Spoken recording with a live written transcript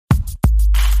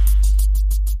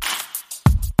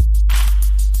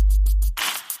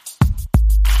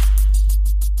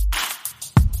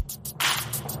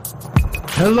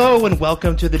Hello and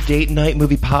welcome to the Date Night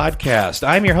Movie Podcast.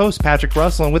 I'm your host, Patrick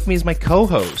Russell, and with me is my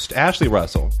co-host, Ashley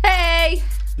Russell. Hey!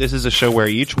 This is a show where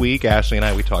each week, Ashley and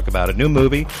I, we talk about a new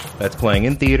movie that's playing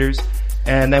in theaters,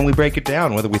 and then we break it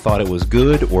down, whether we thought it was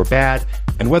good or bad,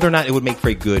 and whether or not it would make for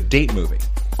a good date movie.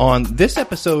 On this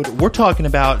episode, we're talking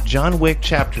about John Wick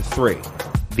Chapter 3.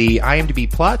 The IMDb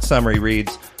plot summary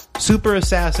reads, Super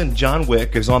assassin John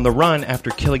Wick is on the run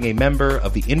after killing a member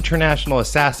of the International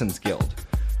Assassins Guild.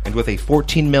 And with a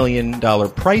 $14 million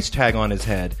price tag on his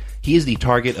head, he is the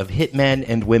target of hitmen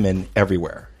and women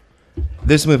everywhere.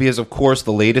 This movie is, of course,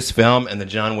 the latest film in the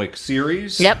John Wick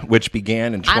series, which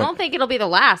began in... I don't think it'll be the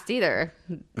last either,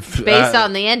 based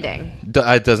on the ending.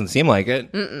 It doesn't seem like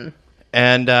it. Mm-mm.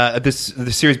 And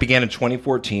the series began in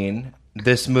 2014.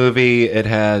 This movie, it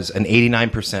has an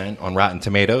 89% on Rotten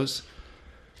Tomatoes.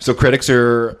 So critics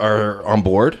are on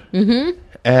board. Mm-hmm.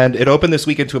 And it opened this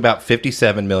weekend to about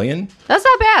 $57 million. That's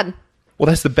not bad. Well,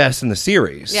 that's the best in the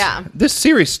series. Yeah. This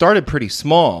series started pretty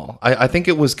small. I think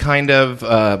it was kind of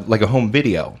like a home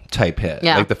video type hit.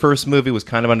 Yeah. Like the first movie was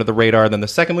kind of under the radar. Then the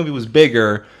second movie was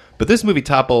bigger. But this movie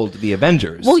toppled The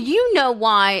Avengers. Well, you know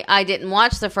why I didn't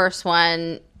watch the first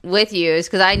one with you is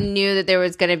because I knew that there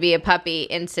was going to be a puppy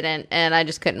incident and I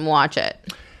just couldn't watch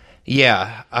it.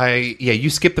 Yeah,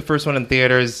 you skip the first one in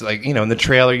theaters. Like, you know, in the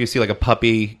trailer, you see like a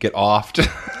puppy get offed.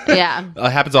 Yeah. It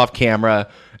happens off camera,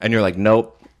 and you're like,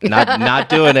 nope, not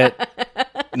doing it.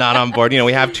 Not on board. You know,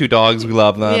 we have 2 dogs. We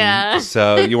love them. Yeah.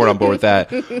 So you weren't on board with that.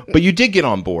 But you did get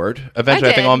on board eventually,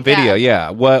 I think, on video.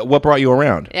 Yeah. What brought you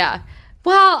around? Yeah.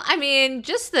 Well, I mean,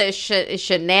 just the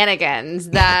shenanigans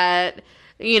that...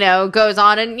 you know, goes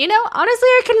on. And, you know, honestly,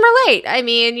 I can relate. I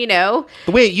mean, you know.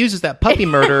 The way it uses that puppy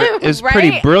murder is right?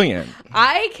 pretty brilliant.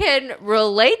 I can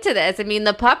relate to this. I mean,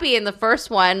 the puppy in the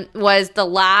first one was the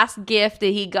last gift that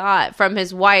he got from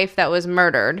his wife that was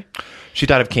murdered. She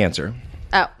died of cancer.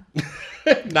 Oh.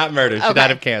 Not murdered. She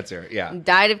died of cancer. Yeah.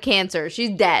 Died of cancer.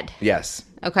 She's dead. Yes.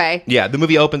 Okay. Yeah. The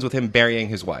movie opens with him burying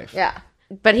his wife. Yeah.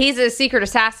 But he's a secret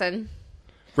assassin.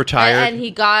 Retired. And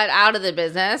he got out of the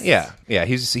business. Yeah.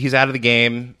 He's out of the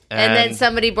game. And then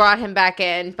somebody brought him back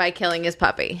in by killing his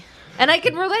puppy. And I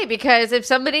can relate because if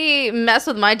somebody messed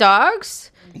with my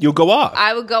dogs, you'll go off.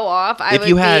 I would go off. I would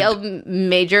be a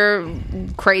major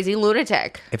crazy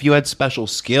lunatic. If you had special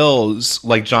skills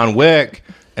like John Wick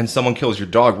and someone kills your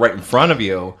dog right in front of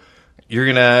you, you're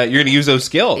gonna use those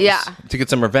skills to get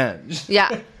some revenge.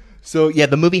 Yeah. So, yeah,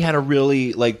 the movie had a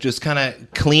really, like, just kind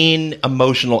of clean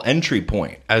emotional entry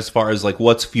point as far as, like,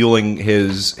 what's fueling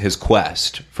his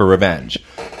quest for revenge.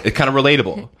 It's kind of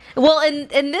relatable. Well,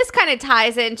 and this kind of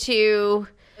ties into...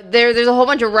 There's a whole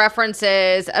bunch of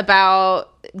references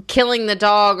about killing the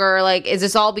dog or, like, is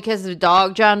this all because of the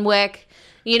dog, John Wick?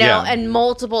 You know, and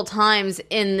multiple times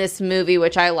in this movie,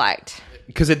 which I liked.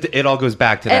 Because it all goes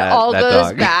back to that dog. It all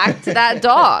goes back to that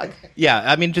dog. Yeah,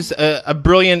 I mean, just a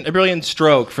brilliant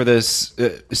stroke for this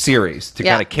series to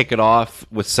kind of kick it off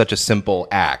with such a simple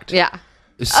act. Yeah.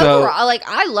 So, overall, like,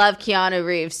 I love Keanu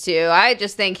Reeves, too. I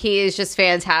just think he is just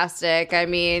fantastic. I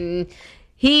mean,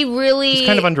 he's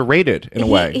kind of underrated in a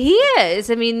way. He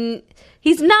is. I mean,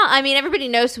 he's not. I mean, everybody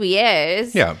knows who he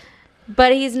is. Yeah.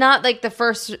 But he's not, like, the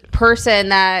first person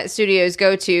that studios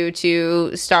go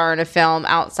to star in a film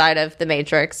outside of The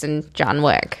Matrix and John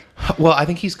Wick. Well, I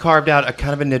think he's carved out a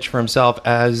kind of a niche for himself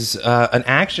as an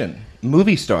action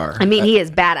movie star. I mean, he is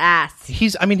badass.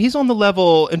 He's on the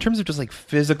level, in terms of just, like,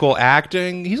 physical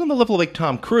acting, he's on the level of, like,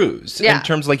 Tom Cruise. Yeah. In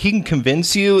terms of, like, he can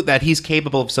convince you that he's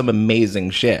capable of some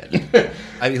amazing shit.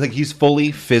 I mean, like, he's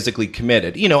fully physically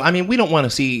committed. You know, I mean, we don't want to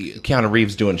see Keanu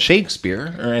Reeves doing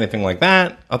Shakespeare or anything like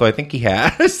that, although I think he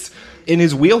has. In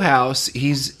his wheelhouse,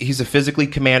 he's a physically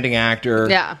commanding actor.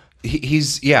 Yeah. He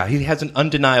has an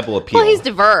undeniable appeal. Well, he's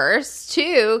diverse,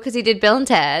 too, because he did Bill and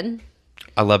Ted.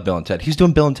 I love Bill and Ted. He's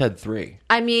doing Bill and Ted 3.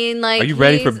 I mean, like... Are you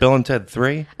ready for Bill and Ted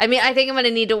 3? I mean, I think I'm going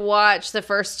to need to watch the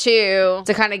first 2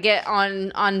 to kind of get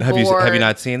on board. Have you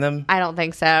not seen them? I don't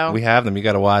think so. We have them. You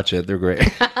got to watch it. They're great.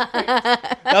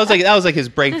 that was like his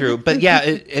breakthrough. But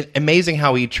yeah, amazing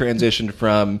how he transitioned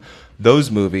from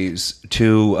those movies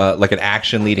to like an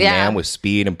action leading man with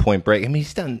Speed and Point Break. I mean,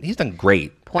 he's done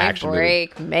great. Point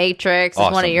Break, movies. Matrix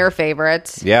is one of your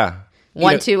favorites. Yeah.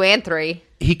 1, 2, and 3.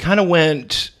 He kind of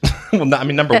went... Well, I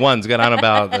mean, number one's got on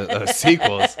about the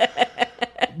sequels.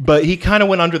 But he kind of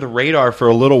went under the radar for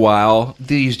a little while.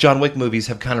 These John Wick movies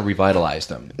have kind of revitalized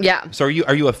him. Yeah. So are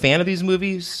you a fan of these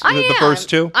movies? I am. The first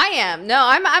 2? I am. No,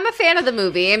 I'm a fan of the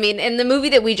movie. I mean, in the movie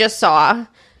that we just saw,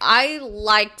 I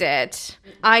liked it.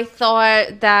 I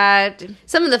thought that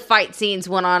some of the fight scenes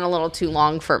went on a little too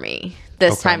long for me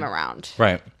this time around.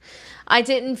 Right. I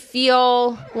didn't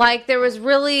feel like there was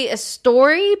really a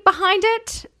story behind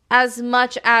it as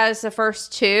much as the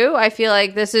first two. I feel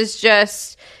like this is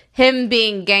just him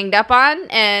being ganged up on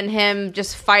and him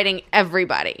just fighting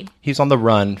everybody. He's on the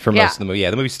run for most of the movie.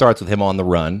 Yeah, the movie starts with him on the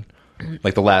run,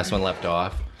 like the last one left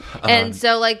off. And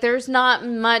so, like, there's not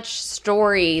much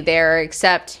story there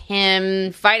except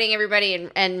him fighting everybody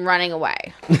and running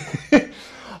away.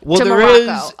 Well, to there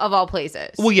Morocco, is, of all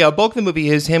places. well, yeah, bulk of the movie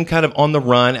is him kind of on the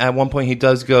run. At one point, he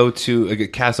does go to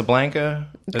Casablanca.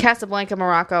 Casablanca,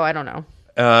 Morocco, I don't know.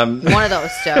 One of those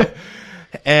two.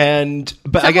 But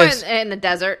Somewhere I guess in the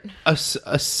desert. a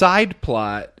side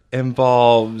plot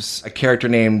involves a character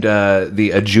named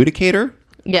the Adjudicator.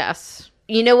 Yes.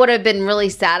 You know what would have been really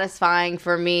satisfying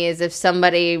for me is if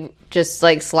somebody just,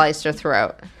 like, sliced her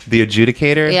throat. The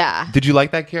Adjudicator? Yeah. Did you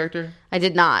like that character? I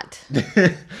did not.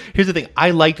 Here's the thing.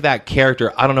 I liked that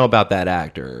character. I don't know about that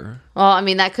actor. Well, I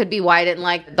mean, that could be why I didn't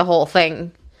like the whole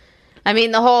thing. I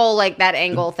mean, the whole, like, that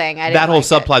angle thing. That whole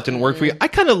subplot didn't work for you. I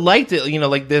kind of liked it,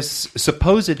 like this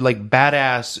supposed, like,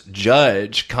 badass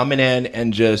judge coming in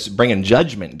and just bringing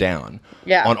judgment down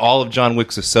on all of John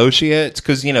Wick's associates.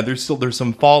 Because, there's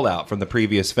some fallout from the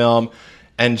previous film.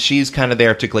 And she's kind of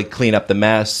there to, like, clean up the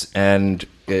mess and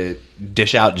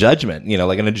dish out judgment,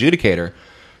 like an adjudicator.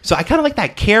 So I kind of like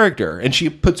that character. And she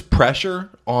puts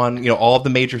pressure on, all of the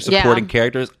major supporting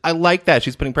characters. I like that.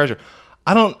 She's putting pressure.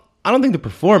 I don't think the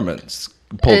performance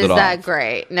pulled it off. Is that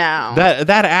great? No. That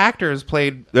actor is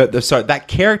played. That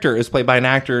character is played by an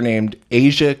actor named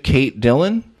Asia Kate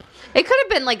Dillon. It could have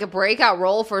been like a breakout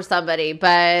role for somebody,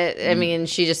 but I mean,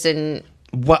 she just didn't.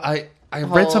 What I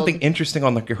read something interesting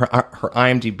on her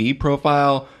IMDb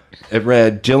profile. It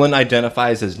read Dillon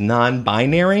identifies as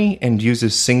non-binary and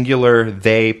uses singular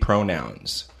they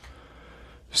pronouns.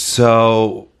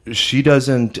 So she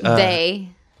doesn't. They.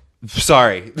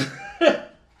 Sorry.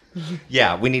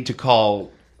 Yeah, we need to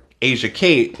call Asia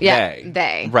Kate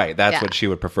they. Right, that's what she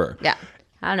would prefer. Yeah.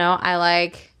 I don't know. I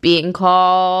like being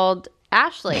called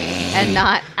Ashley and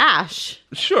not Ash.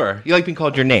 Sure. You like being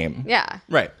called your name. Yeah.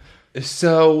 Right.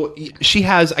 So she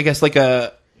has, I guess, like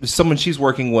someone she's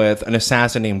working with, an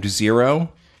assassin named Zero.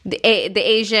 The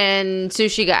Asian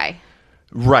sushi guy.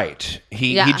 Right.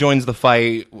 He joins the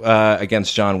fight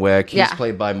against John Wick. He's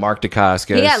played by Mark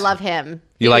Dacascos. Yeah, I love him.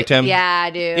 You liked him? Yeah, I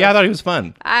do. Yeah, I thought he was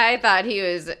fun. I thought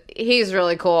he's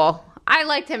really cool. I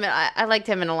liked him. I liked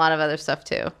him in a lot of other stuff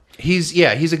too. He's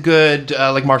a good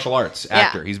like martial arts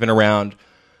actor. Yeah. He's been around.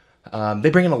 They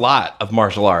bring in a lot of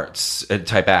martial arts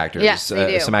type actors. Yeah,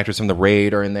 they do. Some actors from The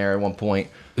Raid are in there at one point.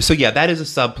 So yeah, that is a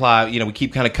subplot. We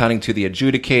keep kind of cutting to the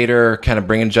adjudicator, kind of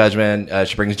bringing judgment.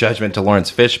 She brings judgment to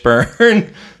Lawrence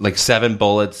Fishburne. Like 7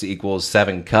 bullets equals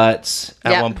 7 cuts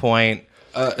at one point.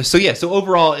 So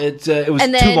overall, it was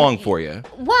too long for you.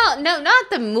 Well, no, not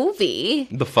the movie.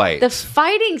 The fight. The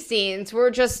fighting scenes were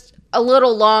just a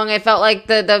little long. I felt like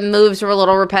the moves were a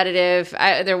little repetitive.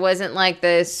 There wasn't like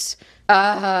this,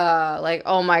 like,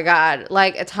 oh my God,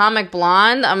 like Atomic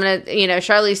Blonde.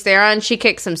 Charlize Theron, she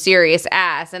kicked some serious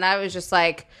ass, and I was just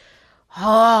like,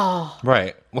 oh,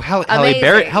 right. Well,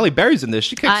 Halle Berry's in this.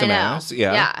 She kicked some ass.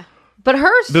 Yeah. But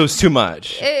hers... It was too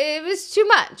much. It was too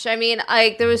much. I mean,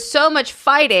 like, there was so much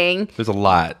fighting. There's a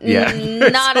lot. Yeah.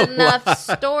 Not enough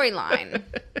storyline.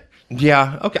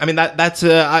 Yeah. Okay. I mean, that's...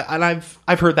 and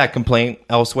I've heard that complaint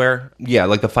elsewhere. Yeah,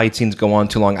 like the fight scenes go on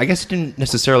too long. I guess it didn't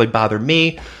necessarily bother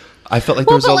me. I felt like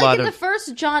there was a lot of... in the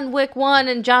first John Wick 1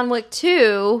 and John Wick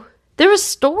 2... There was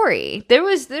story. There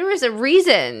was a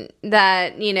reason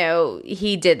that,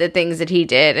 he did the things that he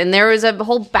did. And there was a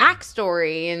whole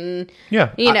backstory. And,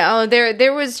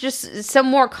 there was just some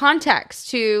more context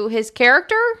to his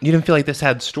character. You didn't feel like this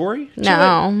had story?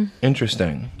 No.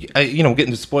 Interesting. We'll get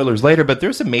into spoilers later, but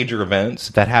there's some major events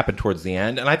that happen towards the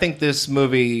end. And I think this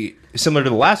movie, similar to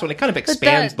the last one, it kind of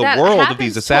expands the world of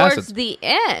these assassins. Towards the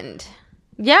end.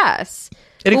 Yes.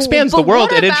 It expands the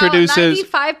world. It introduces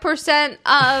 95%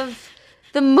 of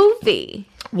the movie.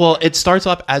 Well, it starts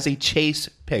off as a chase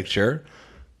picture,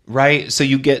 right? So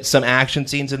you get some action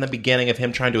scenes in the beginning of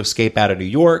him trying to escape out of New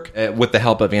York with the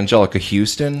help of Angelica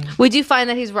Houston. We do find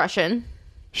that he's Russian.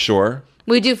 Sure.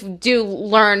 We do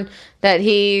learn that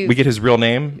he... We get his real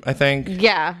name, I think.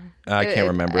 Yeah. I can't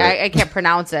remember it. I can't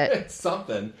pronounce it. It's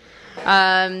something.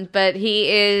 But he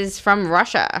is from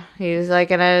Russia. He's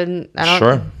like in a...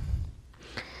 Sure.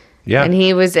 Yeah. And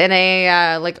he was in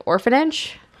a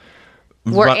orphanage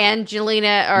where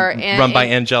run by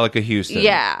Angelica Houston.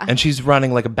 Yeah. And she's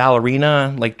running like a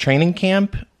ballerina like training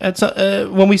camp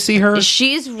when we see her.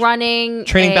 She's running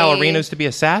training ballerinas to be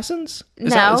assassins?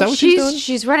 Is that what she's doing?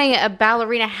 She's running a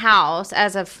ballerina house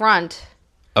as a front.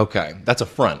 Okay. That's a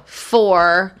front.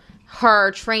 For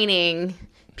her training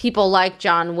people like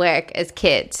John Wick as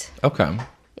kids. Okay.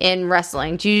 In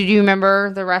wrestling. Do you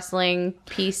remember the wrestling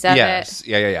piece of it? Yes.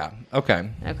 Yeah. Okay.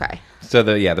 Okay. So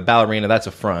the ballerina, that's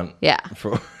a front. Yeah.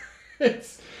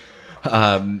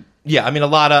 Yeah, I mean a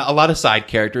lot of side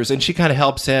characters, and she kind of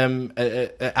helps him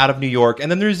out of New York. And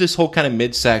then there's this whole kind of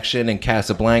midsection in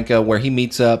Casablanca where he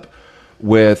meets up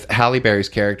with Halle Berry's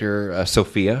character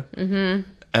Sophia,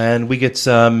 and we get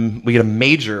a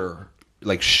major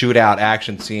like shootout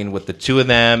action scene with the two of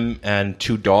them and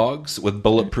two dogs with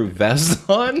bulletproof vests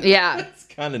on. Yeah, it's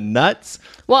kind of nuts.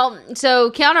 Well, so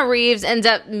Keanu Reeves ends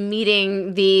up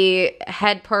meeting the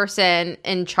head person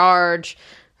in charge.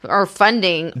 Or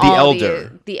funding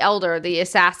the elder, the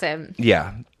assassin.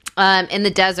 Yeah. In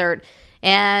the desert,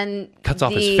 and cuts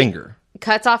off his finger.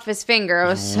 Cuts off his finger. It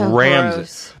was so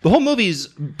gross. The whole movie's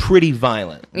pretty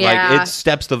violent. Yeah. Like it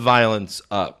steps the violence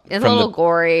up. It's a little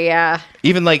gory. Yeah.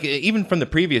 Even from the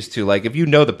previous two, like if you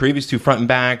know the previous two front and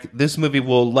back, this movie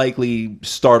will likely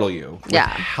startle you with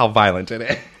how violent it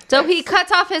is. So he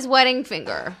cuts off his wedding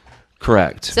finger.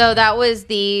 Correct. So that was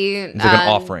the like an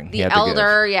offering. The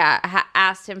elder,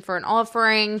 asked him for an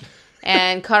offering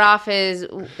and cut off his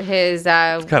it's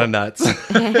kind of nuts.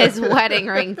 His wedding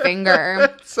ring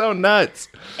finger. So nuts.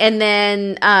 And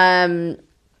then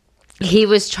he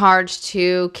was charged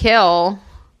to kill.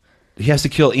 He has to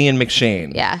kill Ian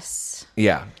McShane. Yes.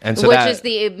 Yeah, and so which is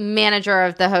the manager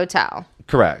of the hotel.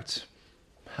 Correct.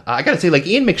 I gotta say, like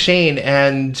Ian McShane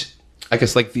and. I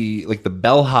guess like the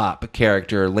bellhop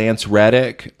character Lance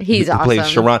Reddick, who awesome. Plays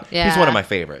Sharon. Yeah. He's one of my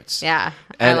favorites. Yeah,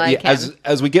 and I like him.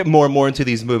 As we get more and more into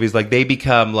these movies, like they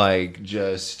become like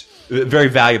just very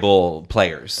valuable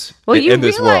players. Well, you in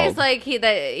this realize world. like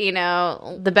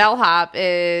the bellhop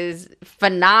is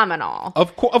phenomenal.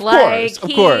 Of course.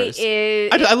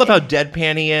 I love how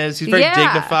deadpan he is. He's very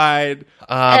dignified.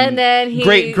 And then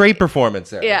great performance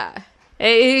there. Yeah,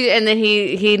 and then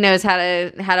he knows how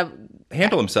to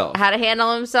handle himself,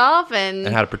 and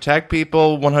how to protect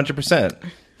people 100%,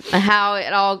 how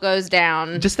it all goes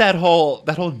down. Just that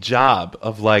whole job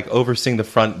of like overseeing the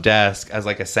front desk as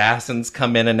like assassins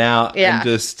come in and out, and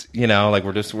just like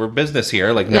we're business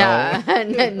here, like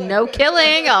no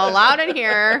killing allowed in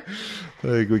here.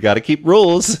 Like we got to keep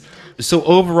rules. So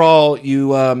overall,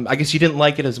 you I guess you didn't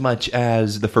like it as much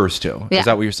as the first two. Is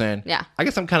that what you're saying? Yeah. I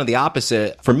guess I'm kind of the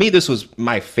opposite. For me, this was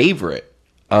my favorite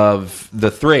of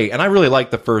the three, and I really like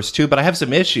the first two, but I have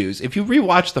some issues. If you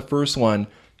rewatch the first one,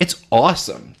 it's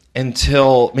awesome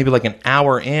until maybe like an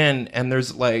hour in, and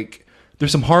there's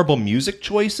some horrible music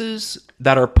choices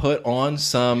that are put on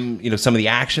some of the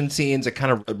action scenes. It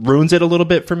kind of ruins it a little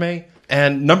bit for me.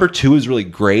 And number two is really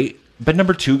great, but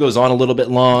number two goes on a little bit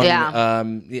long. Yeah.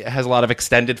 It has a lot of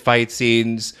extended fight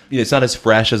scenes. It's not as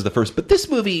fresh as the first, but this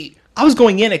movie, I was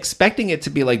going in expecting it to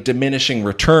be like diminishing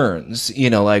returns.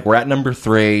 Like we're at number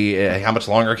three. How much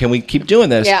longer can we keep doing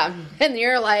this? Yeah. And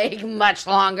you're like, much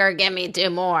longer. Give me two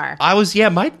more. I was,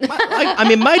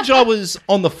 my jaw was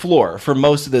on the floor for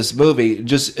most of this movie,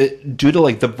 just due to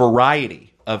like the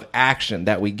variety of action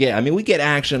that we get. I mean, we get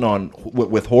action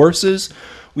with horses.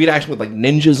 We get action with like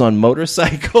ninjas on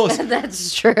motorcycles.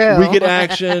 That's true. We get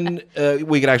action.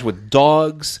 With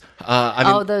dogs.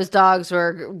 Those dogs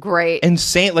were great.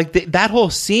 Insane. Like that whole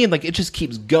scene, like it just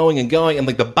keeps going and going, and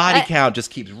like the body count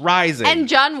just keeps rising. And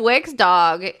John Wick's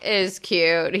dog is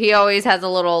cute. He always has a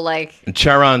little like. And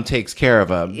Charon takes care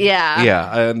of him. Yeah.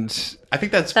 Yeah, and I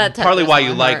think that's partly why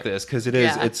you like this, because it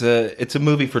is. Yeah. It's a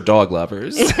movie for dog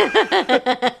lovers.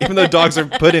 Even though dogs are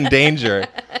put in danger.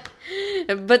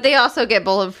 But they also get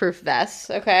bulletproof vests,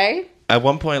 okay? At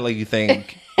one point, like you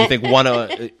think one of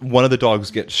the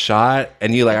dogs gets shot,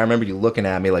 and I remember you looking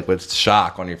at me like with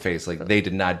shock on your face, like they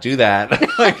did not do that.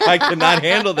 Like I cannot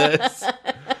handle this.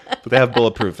 But they have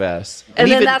bulletproof vests, and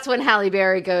then that's when Halle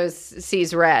Berry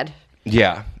sees red.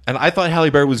 Yeah, and I thought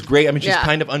Halle Berry was great. I mean, she's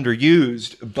kind of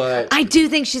underused, but I do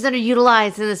think she's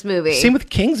underutilized in this movie. Same with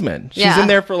Kingsman. She's in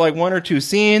there for like one or two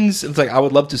scenes. It's like I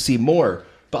would love to see more.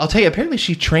 But I'll tell you, apparently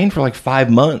she trained for like 5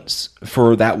 months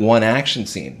for that one action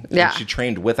scene. Yeah. She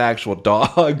trained with actual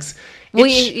dogs. Well,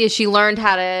 she learned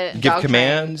how to give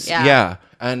commands. Yeah.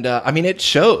 And I mean, it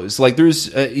shows. Like,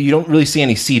 there's you don't really see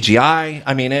any CGI.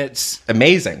 I mean, it's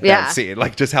amazing, that scene.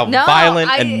 Like, just how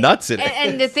violent and nuts it is.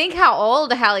 And to think how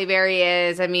old Halle Berry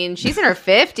is. I mean, she's in her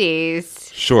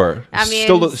 50s. Sure. I mean,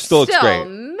 still looks great.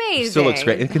 Amazing. Still looks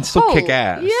great. And can still kick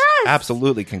ass. Yes.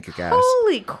 Absolutely can kick ass.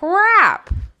 Holy crap.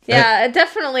 Yeah,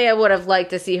 definitely I would have liked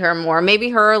to see her more. Maybe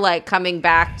her, like, coming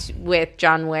back with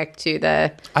John Wick to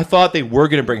the... I thought they were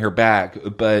going to bring her back,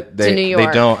 but to New York.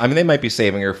 they don't. I mean, they might be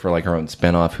saving her for, like, her own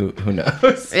spinoff. Who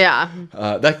knows? Yeah.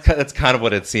 That's kind of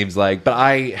what it seems like.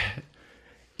 But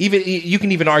you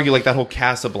can even argue, like, that whole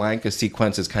Casablanca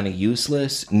sequence is kind of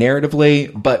useless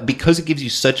narratively, but because it gives you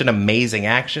such an amazing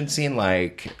action scene,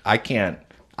 like, I can't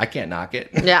knock it.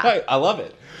 Yeah. I love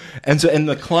it. And so in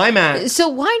the climax... So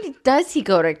why does he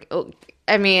go to...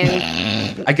 I mean...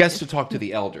 I guess to talk to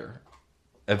the elder.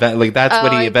 Like, that's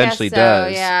what he eventually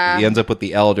does. Yeah. He ends up with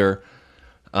the elder.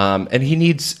 And he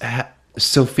needs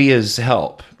Sophia's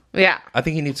help. Yeah. I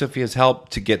think he needs Sophia's help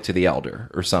to get to the elder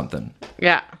or something.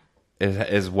 Yeah.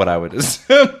 Is what I would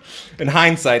assume. In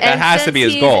hindsight, that has to be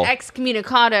his goal.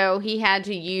 Excommunicado, he had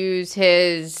to use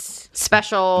his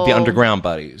special... The underground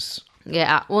buddies.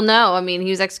 Yeah. Well, no. I mean, he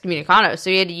was excommunicado,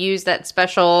 so he had to use that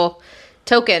special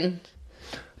token.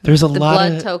 There's a the lot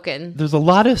blood of token. There's a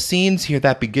lot of scenes here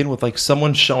that begin with, like,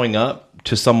 someone showing up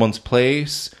to someone's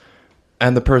place,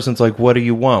 and the person's like, "What do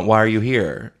you want? Why are you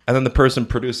here?" And then the person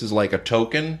produces, like, a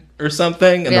token or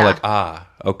something, and they're like, "Ah,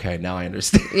 okay, now I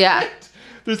understand." Yeah.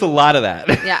 There's a lot of that.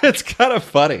 Yeah. It's kind of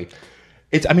funny.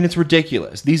 It's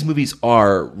ridiculous. These movies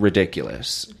are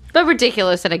ridiculous. But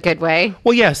ridiculous in a good way.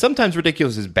 Well, yeah, sometimes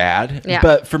ridiculous is bad. Yeah.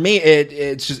 But for me,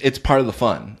 it's part of the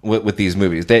fun with these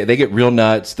movies. They get real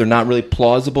nuts. They're not really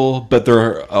plausible, but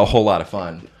they're a whole lot of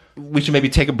fun. We should maybe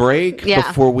take a break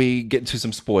before we get into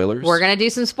some spoilers. We're going to do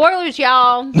some spoilers,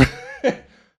 y'all.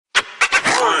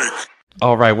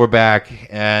 All right, we're back,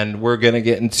 and we're going to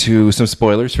get into some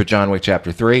spoilers for John Wick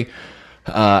Chapter 3.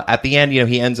 At the end,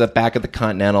 he ends up back at the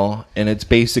Continental, and it's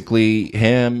basically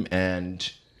him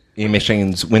and Ian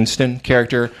McShane's Winston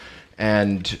character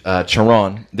and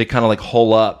Charon. They kind of like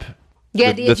hole up.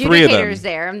 Yeah, the adjudicator's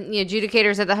there. The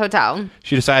adjudicator's at the hotel.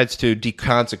 She decides to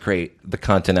deconsecrate the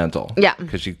Continental. Yeah.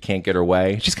 Because she can't get her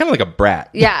way. She's kind of like a brat.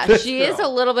 Yeah, she is a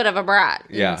little bit of a brat.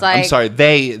 Yeah. It's like, I'm sorry.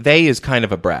 They is kind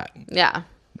of a brat. Yeah.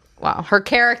 Wow. Her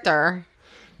character.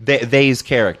 They's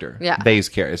character. Yeah. They's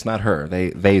character. It's not her.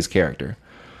 They's character.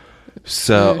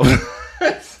 So.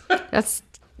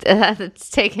 That's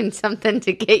taken something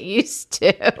to get used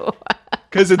to.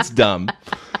 Because it's dumb.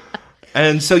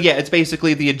 And so, yeah, it's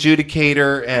basically the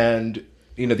adjudicator and,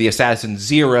 the assassin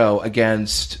Zero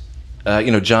against,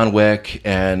 John Wick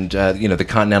and, the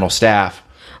Continental staff.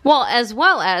 Well, as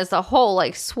well as the whole,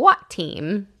 like, SWAT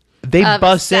team. They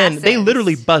bust assassins. in. They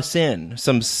literally bust in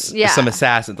some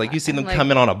assassins. Like, you see them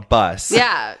come in on a bus.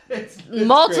 Yeah.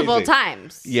 Multiple crazy.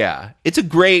 Times. Yeah. It's a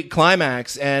great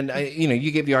climax. And,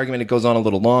 you give the argument it goes on a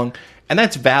little long. And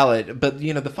that's valid. But,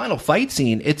 the final fight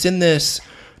scene, it's in this...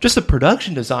 Just the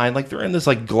production design, like they're in this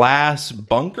like glass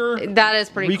bunker. That is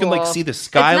pretty cool. You can like see the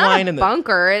skyline in the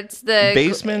bunker. It's the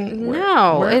basement.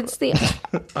 It's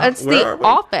the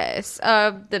office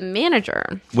of the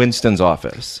manager. Winston's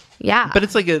office. Yeah, but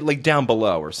it's like down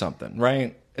below or something,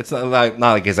 right? It's not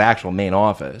like his actual main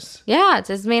office. Yeah, it's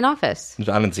his main office.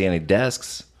 I didn't see any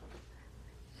desks.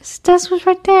 His desk was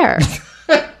right there.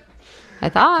 I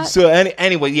thought. So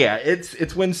anyway, yeah,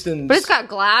 it's Winston's. But it's got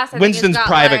glass. Winston's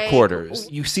private quarters.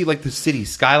 You see like the city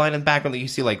skyline in the background. You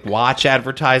see like watch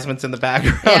advertisements in the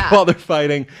background while they're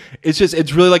fighting. It's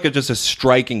really like just a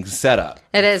striking setup.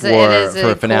 It is. For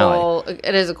a finale.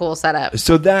 It is a cool setup.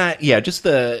 So that just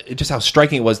how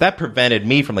striking it was. That prevented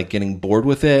me from like getting bored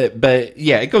with it. But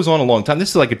yeah, it goes on a long time. This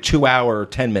is like a 2-hour,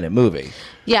 10-minute movie.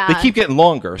 Yeah, they keep getting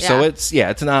longer. So it's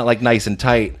not like nice and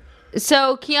tight.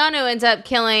 So Keanu ends up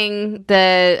killing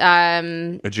the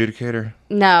adjudicator.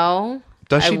 No,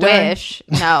 does she die? Wish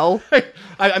no.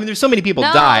 I mean, there's so many people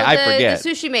die. I forget. The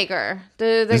sushi maker,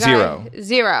 the Zero. Guy,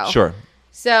 Zero. Sure.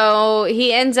 So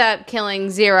he ends up killing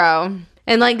Zero,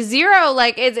 and like Zero,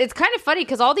 like it's kind of funny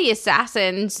because all the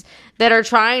assassins that are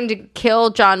trying to kill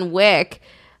John Wick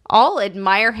all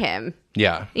admire him.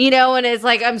 Yeah. And it's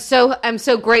like I'm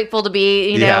so grateful to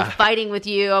be fighting with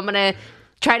you. I'm gonna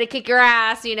try to kick your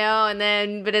ass, and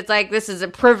then, but it's like, this is a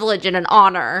privilege and an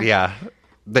honor. Yeah.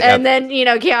 And then,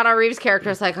 Keanu Reeves' character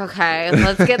is like, okay,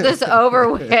 let's get this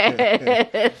over with.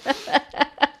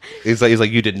 He's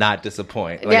like, you did not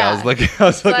disappoint. Like, I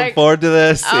was looking forward to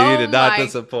this, and you did not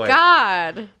disappoint.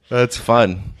 God. That's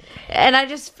fun. And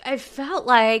I felt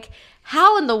like,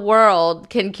 how in the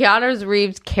world can Keanu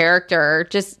Reeves' character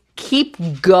just keep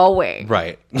going?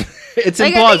 Right. It's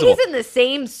like, implausible. I think he's in the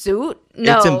same suit.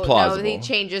 No, it's implausible. No, he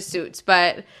changes suits,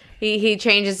 but he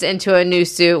changes into a new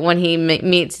suit when he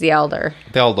meets the elder.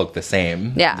 They all look the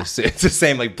same. Yeah. It's the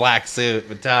same like black suit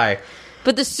with tie.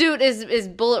 But the suit is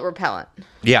bullet repellent.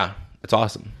 Yeah. It's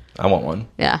awesome. I want one.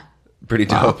 Yeah. Pretty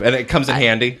dope. And it comes in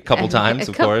handy a couple times,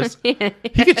 of course. He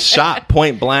gets shot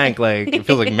point blank, like, it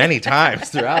feels like many times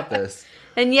throughout this.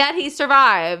 And yet he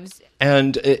survives.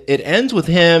 And it ends with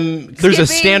him, there's a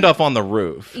standoff on the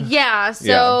roof. Yeah,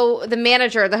 so the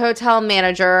manager, the hotel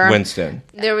manager. Winston.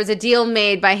 There was a deal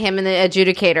made by him and the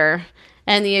adjudicator.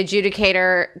 And the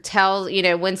adjudicator tells,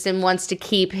 Winston wants to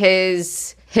keep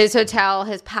his hotel,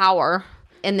 his power.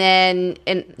 And then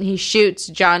he shoots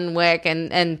John Wick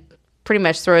and pretty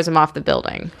much throws him off the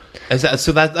building.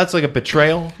 That's like a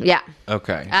betrayal? Yeah.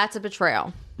 Okay. That's a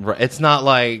betrayal. Right. It's not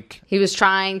like... He was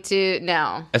trying to...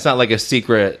 No. It's not like a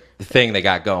secret thing they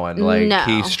got going. Like, no.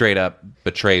 He straight up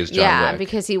betrays John Wick. Yeah,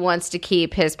 because he wants to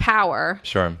keep his power.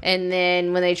 Sure. And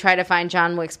then when they try to find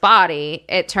John Wick's body,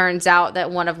 it turns out that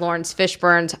one of Lawrence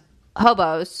Fishburne's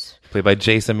hobos... Played by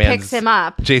Jason picks him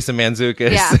up. Jason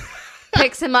Mantzoukas. Yeah.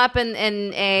 Picks him up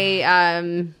in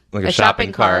a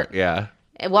shopping cart. Yeah.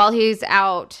 While he's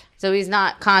out, so he's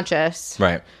not conscious.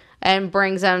 Right. And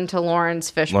brings him to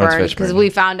Lawrence Fishburne because we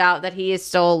found out that he is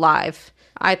still alive.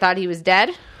 I thought he was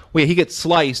dead. Well, he gets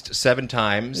sliced 7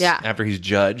 times after he's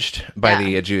judged by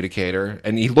the adjudicator.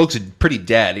 And he looks pretty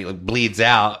dead. He bleeds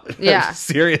out a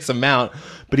serious amount.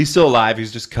 But he's still alive.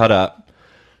 He's just cut up.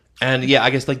 And I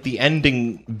guess like the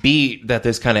ending beat that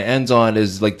this kind of ends on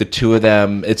is like the two of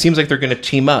them. It seems like they're going to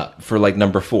team up for like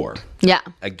number 4. Yeah.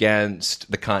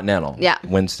 Against the Continental. Yeah.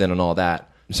 Winston and all that.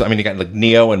 So, I mean, you got like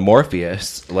Neo and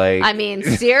Morpheus. Like, I mean,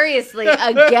 seriously,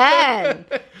 again.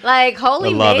 Like,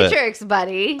 holy Matrix,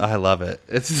 buddy. I love it.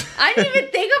 I didn't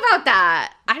even think about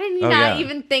that. I did not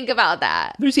even think about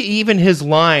that. There's even his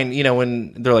line,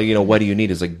 when they're like, what do you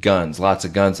need? Is like guns, lots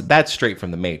of guns. That's straight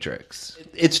from The Matrix.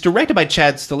 It's directed by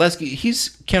Chad Stahelski.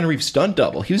 He's Keanu Reeves' stunt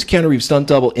double. He was Keanu Reeves' stunt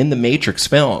double in the Matrix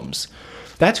films.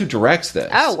 That's who directs this.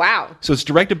 Oh, wow. So it's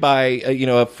directed by,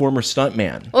 a former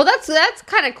stuntman. Well, that's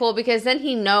kind of cool because then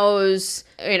he knows,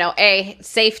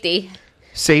 safety.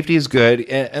 Safety is good,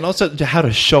 and also how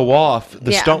to show off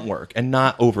the stunt work and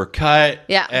not overcut,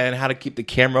 and how to keep the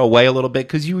camera away a little bit,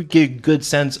 because you would get a good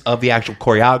sense of the actual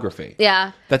choreography.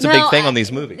 Yeah. That's a big thing on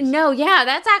these movies. No,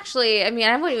 that's actually, I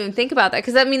wouldn't even think about that,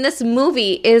 because, this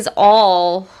movie is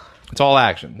all... It's all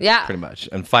action, yeah, pretty much,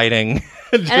 and fighting.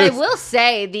 And I will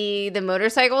say, the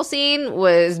motorcycle scene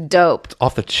was dope.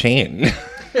 Off the chain.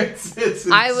 It's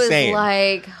insane. I was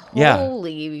like,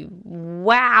 holy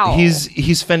wow.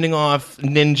 He's fending off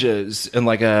ninjas in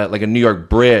like a New York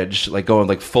bridge, like going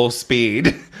like full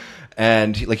speed.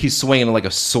 And he's swinging like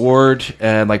a sword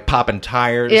and like popping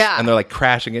tires. Yeah. And they're like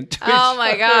crashing into each other.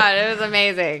 My God. It was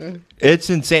amazing. It's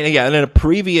insane. Yeah. And in a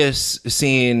previous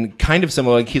scene, kind of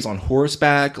similar, like he's on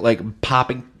horseback, like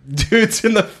popping dudes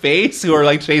in the face who are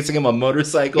like chasing him on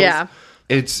motorcycles. Yeah.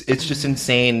 It's just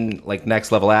insane, like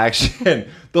next level action.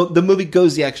 The movie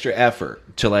goes the extra effort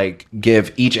to like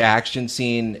give each action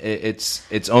scene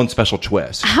its own special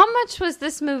twist. How much was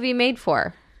this movie made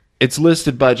for? Its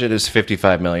listed budget is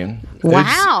 $55 million.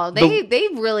 Wow, they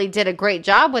really did a great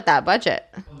job with that budget.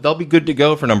 They'll be good to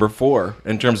go for number 4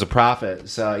 in terms of profit.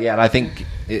 So yeah, and I think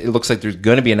it looks like there's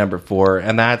going to be a number 4,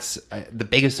 and that's the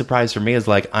biggest surprise for me. Is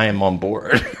like I am on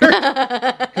board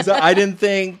because I didn't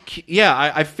think.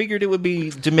 Yeah, I figured it would be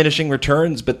diminishing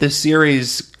returns, but this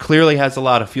series clearly has a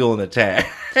lot of fuel in the tank.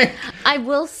 I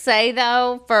will say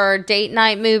though, for a date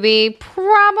night movie,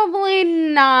 probably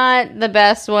not the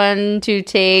best one to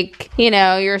take,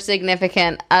 your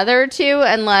significant other to,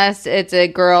 unless it's a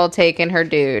girl taking her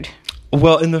dude.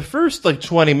 Well, in the first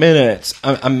 20 minutes,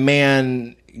 a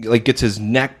man gets his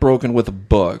neck broken with a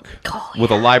book,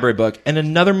 with a library book, and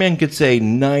another man gets a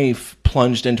knife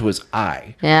plunged into his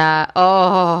eye. Yeah.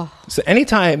 Oh. So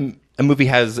anytime a movie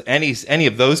has any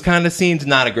of those kind of scenes,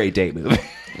 not a great date movie.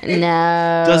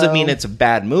 No. Doesn't mean it's a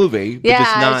bad movie. But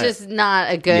it's just not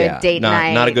a good date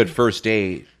night. Not a good first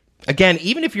date. Again,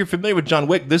 even if you're familiar with John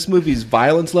Wick, this movie's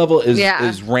violence level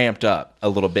is ramped up a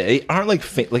little bit.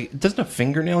 Doesn't a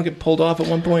fingernail get pulled off at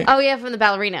one point? Oh yeah, from the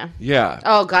ballerina. Yeah.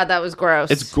 Oh God, that was gross.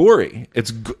 It's gory.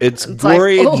 It's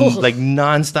gory and like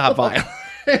nonstop violence.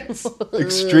 It's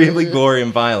extremely gory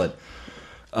and violent.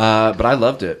 But I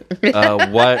loved it.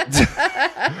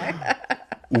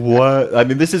 What? I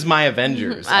mean, this is my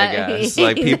Avengers, I guess.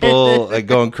 Like people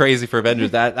going crazy for Avengers.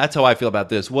 That's how I feel about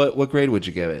this. What grade would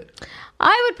you give it?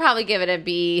 I would probably give it a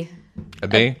B. A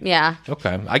B? Yeah.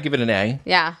 Okay. I give it an A.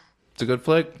 Yeah. It's a good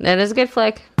flick. It is a good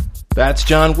flick. That's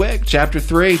John Wick, Chapter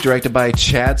 3, directed by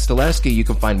Chad Stahelski. You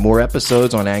can find more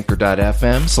episodes on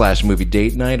anchor.fm/movie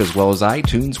date night, as well as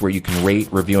iTunes, where you can rate,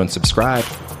 review, and subscribe.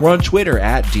 We're on Twitter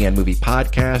at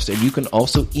DNMoviePodcast, and you can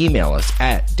also email us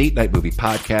at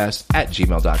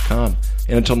datenightmoviepodcast@gmail.com.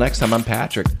 And until next time, I'm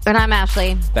Patrick. And I'm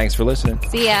Ashley. Thanks for listening.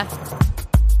 See ya.